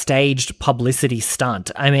her staged publicity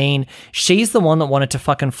stunt. I mean, she's the one that wanted to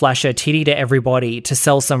fucking flash her titty to everybody to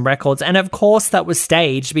sell some records. And of course that was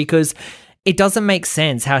staged because it doesn't make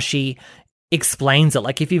sense how she explains it.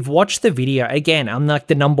 Like, if you've watched the video, again, I'm like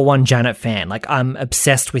the number one Janet fan. Like, I'm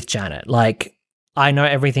obsessed with Janet. Like, I know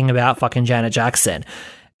everything about fucking Janet Jackson.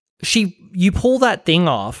 You pull that thing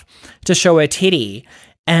off to show her titty,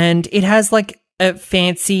 and it has like a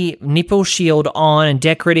fancy nipple shield on and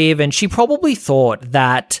decorative, and she probably thought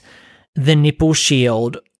that the nipple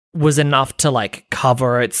shield was enough to like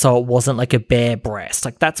cover it so it wasn't like a bare breast.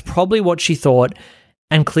 Like, that's probably what she thought,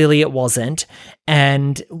 and clearly it wasn't.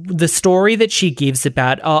 And the story that she gives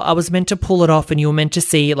about, oh, I was meant to pull it off and you were meant to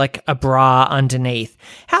see like a bra underneath.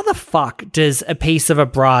 How the fuck does a piece of a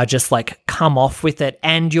bra just like come off with it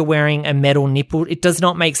and you're wearing a metal nipple? It does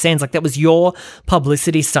not make sense. Like, that was your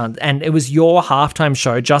publicity stunt and it was your halftime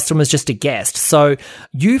show. Justin was just a guest. So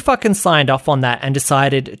you fucking signed off on that and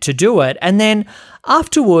decided to do it. And then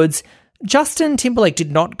afterwards, Justin Timberlake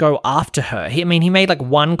did not go after her. He made like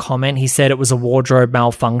one comment. He said it was a wardrobe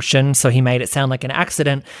malfunction, so he made it sound like an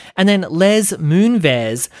accident. And then Les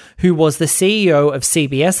Moonves, who was the CEO of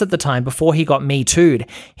CBS at the time before he got Me Too'd,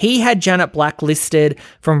 he had Janet blacklisted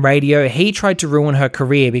from radio. He tried to ruin her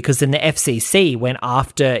career because then the FCC went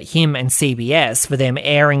after him and CBS for them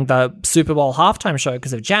airing the Super Bowl halftime show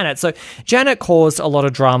because of Janet. So Janet caused a lot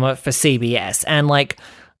of drama for CBS, and like,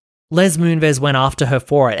 Les Moonves went after her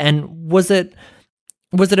for it. And was it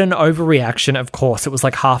an overreaction? Of course. It was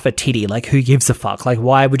like half a titty. Like, who gives a fuck? Like,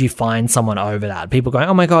 why would you find someone over that? People going,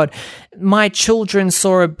 oh my God, my children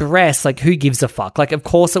saw a breast. Like, who gives a fuck? Like, of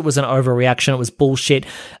course it was an overreaction. It was bullshit.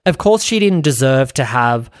 Of course she didn't deserve to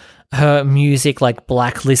have her music like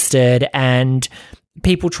blacklisted and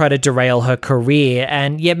people try to derail her career.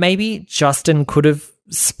 And yeah, maybe Justin could have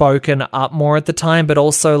spoken up more at the time, but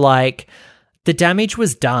also like, the damage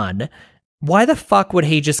was done. Why the fuck would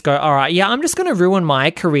he just go, all right, yeah, I'm just going to ruin my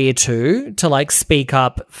career too to like speak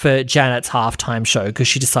up for Janet's halftime show because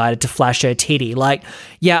she decided to flash her titty. Like,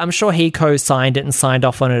 yeah, I'm sure he co-signed it and signed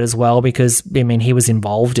off on it as well because, I mean, he was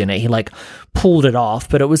involved in it. He like pulled it off,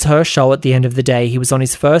 but it was her show at the end of the day. He was on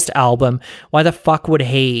his first album. Why the fuck would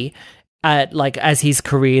he, as his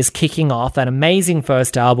career's kicking off, that amazing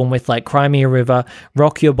first album with like Cry Me a River,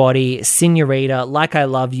 Rock Your Body, Senorita, Like I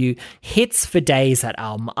Love You, hits for days, that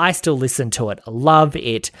album. I still listen to it. I love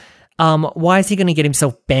it. Why is he going to get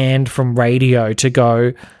himself banned from radio to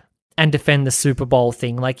go and defend the Super Bowl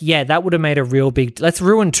thing? Like, yeah, that would have made a real big, let's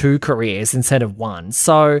ruin 2 careers instead of 1.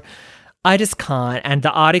 So I just can't. And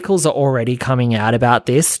the articles are already coming out about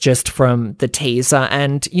this just from the teaser.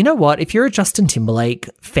 And you know what? If you're a Justin Timberlake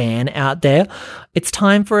fan out there, it's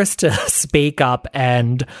time for us to speak up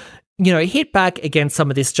and, you know, hit back against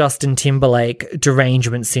some of this Justin Timberlake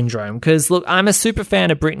derangement syndrome. Because, look, I'm a super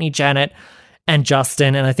fan of Britney, Janet, and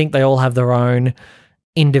Justin, and I think they all have their own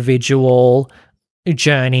individual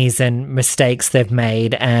journeys and mistakes they've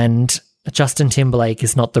made. And Justin Timberlake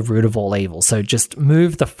is not the root of all evil, so just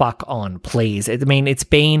move the fuck on, please. I mean, it's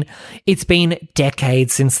been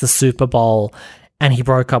decades since the Super Bowl, and he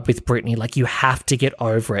broke up with Britney. Like, you have to get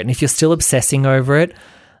over it. And if you're still obsessing over it,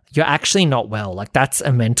 you're actually not well. Like, that's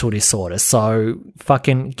a mental disorder. So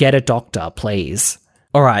fucking get a doctor, please.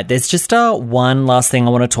 All right, there's just one last thing I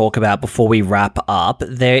want to talk about before we wrap up.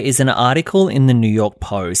 There is an article in the New York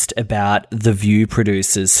Post about The View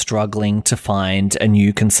producers struggling to find a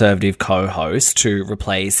new conservative co-host to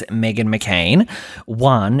replace Meghan McCain.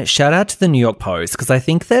 One, shout out to the New York Post, because I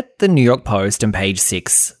think that the New York Post and Page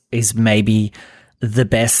Six is maybe the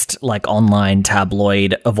best like online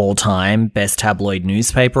tabloid of all time, best tabloid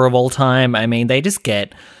newspaper of all time. I mean, they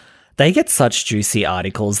get such juicy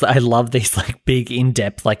articles. I love these like big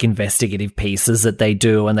in-depth like investigative pieces that they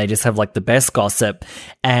do, and they just have like the best gossip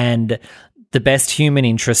and the best human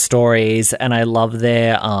interest stories. And I love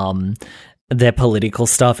their political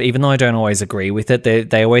stuff, even though I don't always agree with it.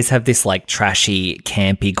 They always have this like trashy,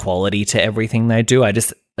 campy quality to everything they do. I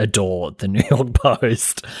just adore the New York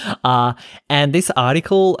Post. And this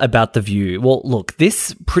article about The View, well, look,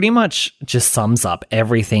 this pretty much just sums up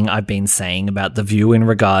everything I've been saying about The View in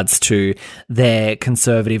regards to their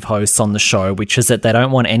conservative hosts on the show, which is that they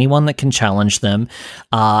don't want anyone that can challenge them.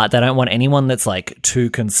 They don't want anyone that's like too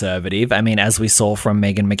conservative. I mean, as we saw from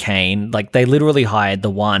Meghan McCain, like they literally hired the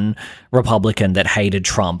one Republican that hated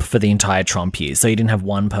Trump for the entire Trump years. So you didn't have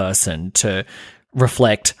one person to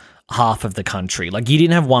reflect half of the country. Like, you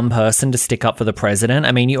didn't have one person to stick up for the president.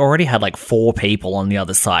 I mean, you already had like 4 people on the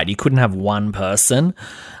other side. You couldn't have one person.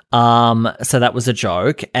 So that was a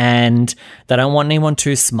joke. And they don't want anyone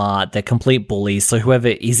too smart. They're complete bullies. So whoever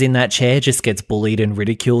is in that chair just gets bullied and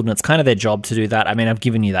ridiculed. And it's kind of their job to do that. I mean, I've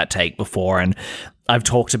given you that take before, and I've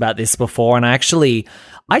talked about this before. And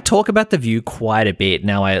I talk about The View quite a bit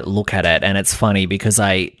now I look at it. And it's funny because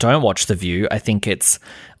I don't watch The View. I think it's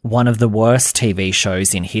one of the worst TV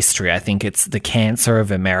shows in history. I think it's the cancer of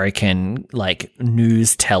American, like,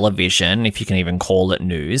 news television, if you can even call it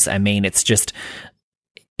news. I mean, it's just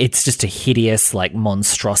a hideous, like,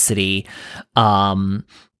 monstrosity.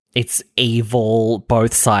 It's evil,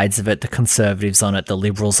 both sides of it, the conservatives on it, the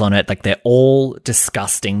liberals on it, like they're all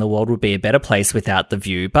disgusting. The world would be a better place without The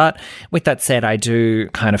View. But with that said, I do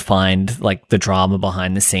kind of find like the drama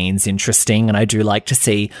behind the scenes interesting, and I do like to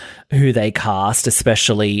see who they cast,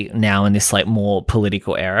 especially now in this like more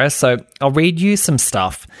political era. So I'll read you some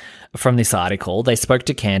stuff from this article. They spoke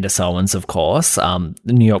to Candace Owens, of course. The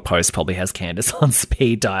New York Post probably has Candace on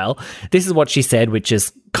speed dial. This is what she said, which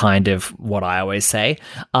is kind of what I always say.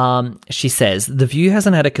 She says, "The View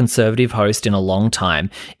hasn't had a conservative host in a long time.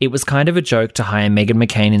 It was kind of a joke to hire Meghan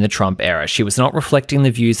McCain in the Trump era. She was not reflecting the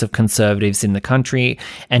views of conservatives in the country,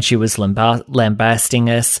 and she was lambasting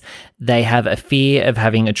us. They have a fear of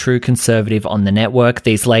having a true conservative on the network.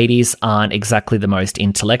 These ladies aren't exactly the most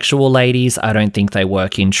intellectual ladies. I don't think they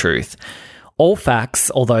work in truth." All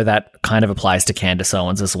facts, although that kind of applies to Candace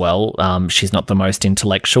Owens as well. She's not the most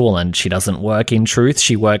intellectual, and she doesn't work in truth.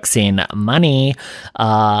 She works in money.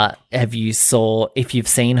 If you've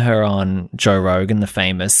seen her on Joe Rogan, the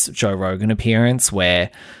famous Joe Rogan appearance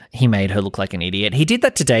where he made her look like an idiot. He did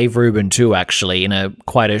that to Dave Rubin too, actually, in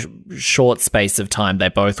quite a short space of time. They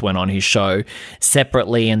both went on his show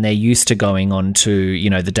separately, and they're used to going on to,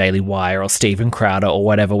 the Daily Wire or Steven Crowder or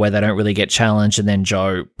whatever, where they don't really get challenged, and then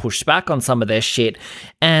Joe pushed back on some of their shit,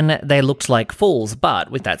 and they looked like fools.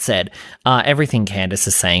 But with that said, everything Candace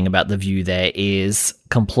is saying about The View there is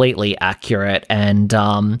completely accurate, and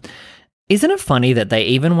isn't it funny that they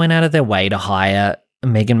even went out of their way to hire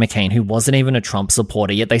Meghan McCain, who wasn't even a Trump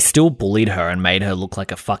supporter, yet they still bullied her and made her look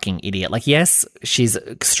like a fucking idiot. Like, yes, she's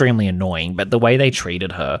extremely annoying, but the way they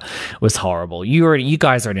treated her was horrible. You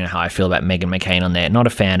guys already know how I feel about Meghan McCain on there. Not a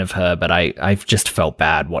fan of her, but I've just felt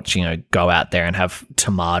bad watching her go out there and have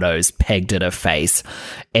tomatoes pegged at her face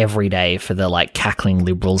every day for the, like, cackling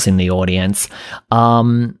liberals in the audience.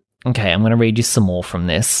 Okay, I'm going to read you some more from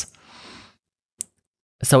this.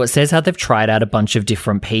 So it says how they've tried out a bunch of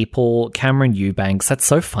different people. Cameron Eubanks, that's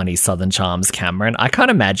so funny, Southern Charms Cameron. I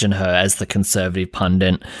can't imagine her as the conservative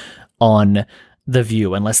pundit on The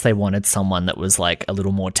View unless they wanted someone that was like a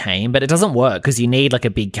little more tame, but it doesn't work because you need like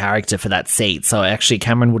a big character for that seat. So actually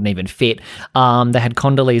Cameron wouldn't even fit. They had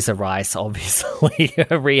Condoleezza Rice, obviously,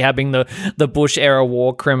 rehabbing the Bush era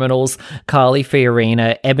war criminals, Carly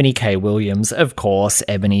Fiorina, Ebony K. Williams, of course,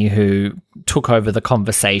 Ebony, who took over the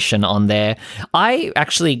conversation on there. I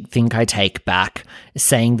actually think I take back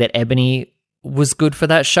saying that Ebony was good for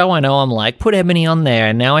that show. I know I'm like, put Ebony on there.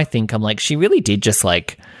 And now I think I'm like, she really did just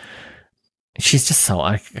like, she's just so,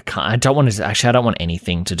 I don't want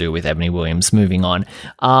anything to do with Ebony Williams. Moving on.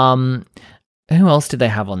 Who else did they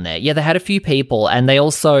have on there? Yeah, they had a few people, and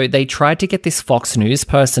they tried to get this Fox News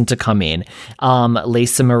person to come in,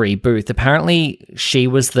 Lisa Marie Booth. Apparently, she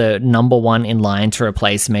was the number one in line to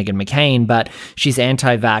replace Meghan McCain, but she's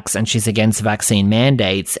anti-vax and she's against vaccine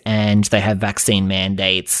mandates, and they have vaccine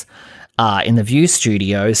mandates in the View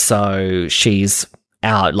studio, so she's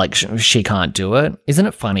out, like she can't do it. Isn't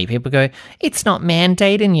it funny? People go, it's not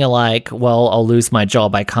mandated, and you're like, well, I'll lose my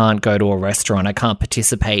job. I can't go to a restaurant. I can't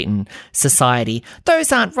participate in society.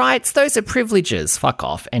 Those aren't rights. Those are privileges. Fuck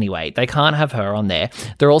off. Anyway, they can't have her on there.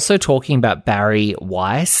 They're also talking about Barry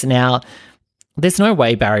Weiss. Now, there's no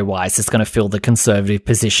way Barry Weiss is going to fill the conservative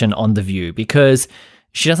position on The View because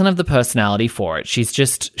she doesn't have the personality for it.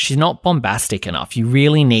 She's not bombastic enough. You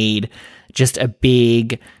really need just a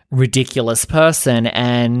big, ridiculous person,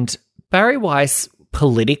 and Barry Weiss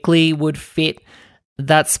politically would fit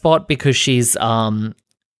that spot because she's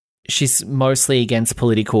mostly against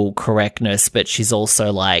political correctness, but she's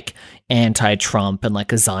also like anti-Trump and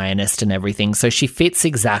like a Zionist and everything. So she fits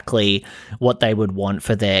exactly what they would want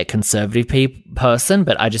for their conservative person,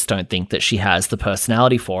 but I just don't think that she has the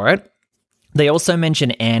personality for it. They also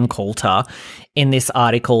mention Ann Coulter in this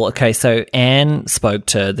article. Okay, so Ann spoke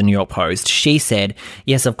to the New York Post. She said,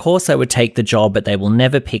 yes, of course I would take the job, but they will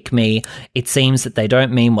never pick me. It seems that they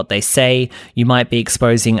don't mean what they say. You might be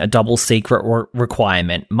exposing a double secret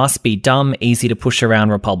requirement. Must be dumb, easy to push around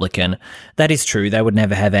Republican. That is true. They would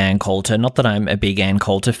never have Ann Coulter. Not that I'm a big Ann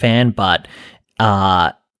Coulter fan, but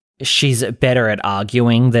she's better at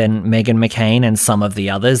arguing than Meghan McCain and some of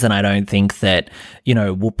the others, and I don't think that,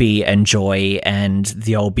 Whoopi and Joy and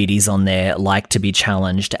the old biddies on there like to be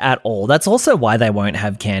challenged at all. That's also why they won't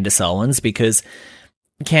have Candace Owens, because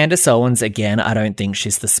Candace Owens, again, I don't think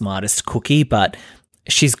she's the smartest cookie, but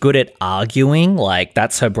she's good at arguing. Like,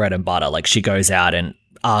 that's her bread and butter. Like, she goes out and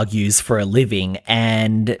argues for a living,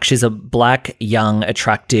 and she's a black, young,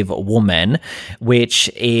 attractive woman, which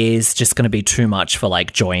is just going to be too much for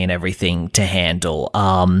like Joy and everything to handle,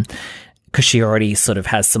 because she already sort of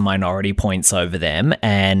has some minority points over them,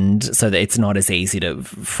 and so that it's not as easy to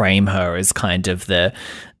frame her as kind of the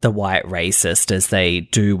white racist as they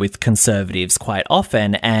do with conservatives quite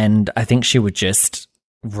often. And I think she would just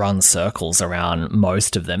run circles around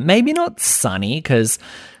most of them. Maybe not Sunny, because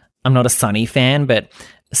I'm not a Sunny fan, but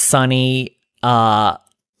Sunny, I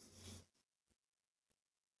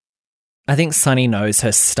think Sunny knows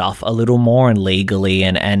her stuff a little more and legally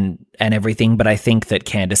and everything, but I think that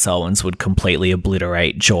Candace Owens would completely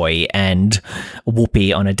obliterate Joy and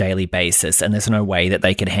Whoopi on a daily basis, and there's no way that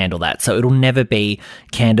they could handle that. So it'll never be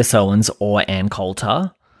Candace Owens or Ann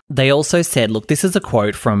Coulter. They also said, look, this is a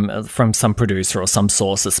quote from some producer or some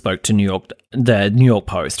source that spoke to the New York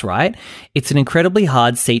Post, right? It's an incredibly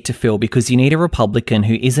hard seat to fill because you need a Republican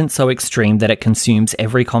who isn't so extreme that it consumes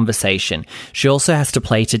every conversation. She also has to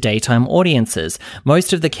play to daytime audiences.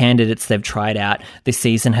 Most of the candidates they've tried out this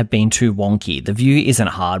season have been too wonky. The View isn't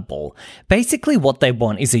hardball. Basically, what they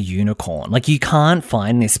want is a unicorn. Like, you can't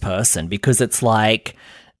find this person because it's like,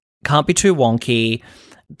 can't be too wonky.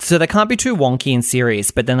 So they can't be too wonky and serious,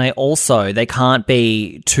 but then they can't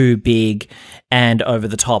be too big and over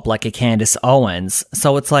the top like a Candace Owens.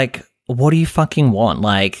 So it's like, what do you fucking want?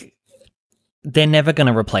 Like, they're never going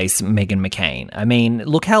to replace Meghan McCain. I mean,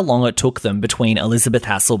 look how long it took them between Elizabeth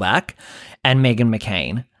Hasselbeck and Meghan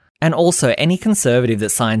McCain. And also, any conservative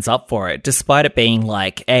that signs up for it, despite it being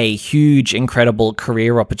like a huge, incredible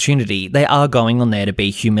career opportunity, they are going on there to be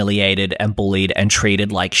humiliated and bullied and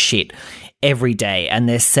treated like shit every day, and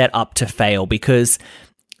they're set up to fail because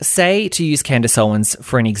say, to use Candace Owens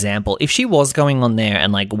for an example, if she was going on there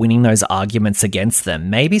and like winning those arguments against them,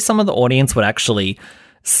 maybe some of the audience would actually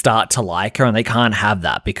start to like her, and they can't have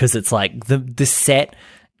that because it's like the set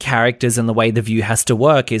characters and the way the View has to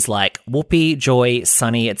work is like Whoopi, Joy,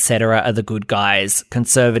 Sunny, etc. are the good guys,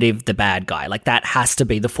 Conservative the bad guy. Like that has to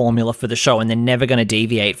be the formula for the show, and they're never going to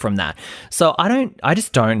deviate from that. So I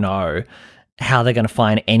just don't know how they're going to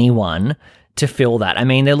find anyone to fill that. I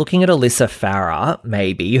mean, they're looking at Alyssa Farah,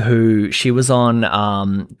 maybe, who she was on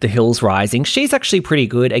The Hills Rising. She's actually pretty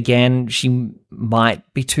good. Again, she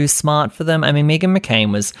might be too smart for them. I mean, Meghan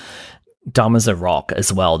McCain was dumb as a rock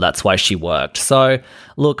as well. That's why she worked. So,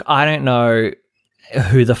 look, I don't know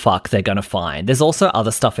who the fuck they're going to find. There's also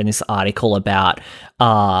other stuff in this article about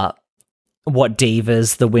what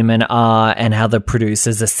divas the women are and how the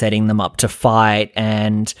producers are setting them up to fight.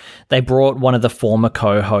 And they brought one of the former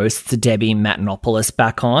co-hosts, Debbie Matenopoulos,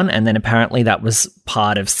 back on. And then apparently that was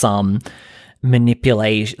part of some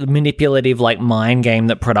manipulative like mind game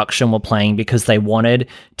that production were playing because they wanted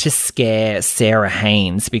to scare Sarah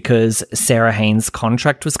Haynes because Sarah Haynes'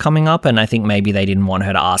 contract was coming up, and I think maybe they didn't want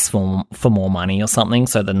her to ask for more money or something,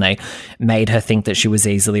 so then they made her think that she was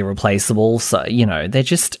easily replaceable. So, you know, it's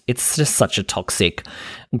just such a toxic,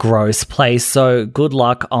 gross place. So good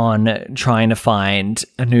luck on trying to find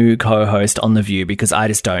a new co-host on The View, because I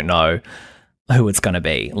just don't know who it's going to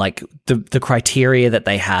be. Like the criteria that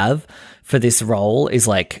they have for this role is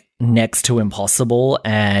like next to impossible.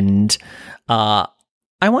 And I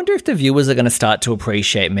wonder if the viewers are going to start to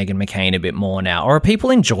appreciate Meghan McCain a bit more now, or are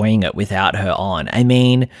people enjoying it without her on? I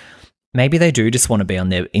mean, maybe they do just want to be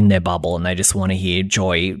in their bubble and they just want to hear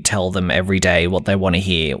Joy tell them every day what they want to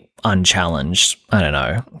hear unchallenged. I don't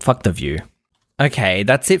know. Fuck the View. Okay,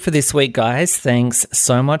 that's it for this week, guys. Thanks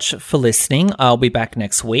so much for listening. I'll be back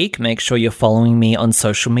next week. Make sure you're following me on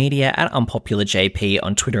social media at UnpopularJP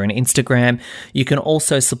on Twitter and Instagram. You can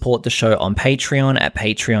also support the show on Patreon at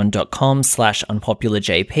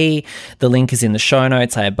patreon.com/unpopularJP. The link is in the show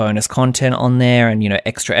notes. I have bonus content on there and,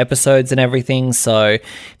 extra episodes and everything. So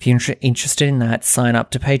if you're interested in that, sign up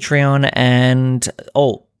to Patreon and,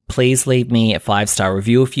 please leave me a 5-star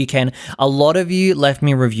review if you can. A lot of you left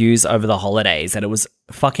me reviews over the holidays and it was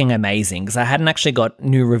fucking amazing because I hadn't actually got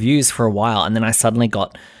new reviews for a while, and then I suddenly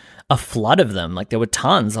got a flood of them. Like there were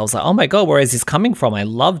tons. I was like, oh my God, where is this coming from? I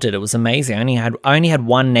loved it. It was amazing. I only had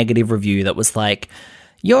one negative review that was like,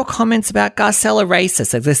 your comments about Garcelle are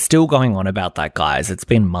racist. Like, they're still going on about that, guys. It's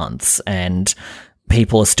been months and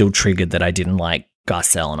people are still triggered that I didn't like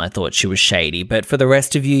Garcelle and I thought she was shady. But for the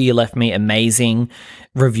rest of you, you left me amazing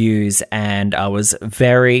reviews and I was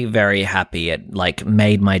very, very happy. It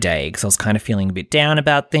made my day because I was kind of feeling a bit down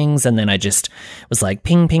about things, and then I just was like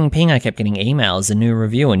ping, ping, ping. I kept getting emails, a new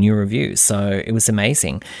review. So it was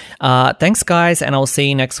amazing. Thanks, guys, and I'll see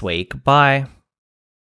you next week. Bye.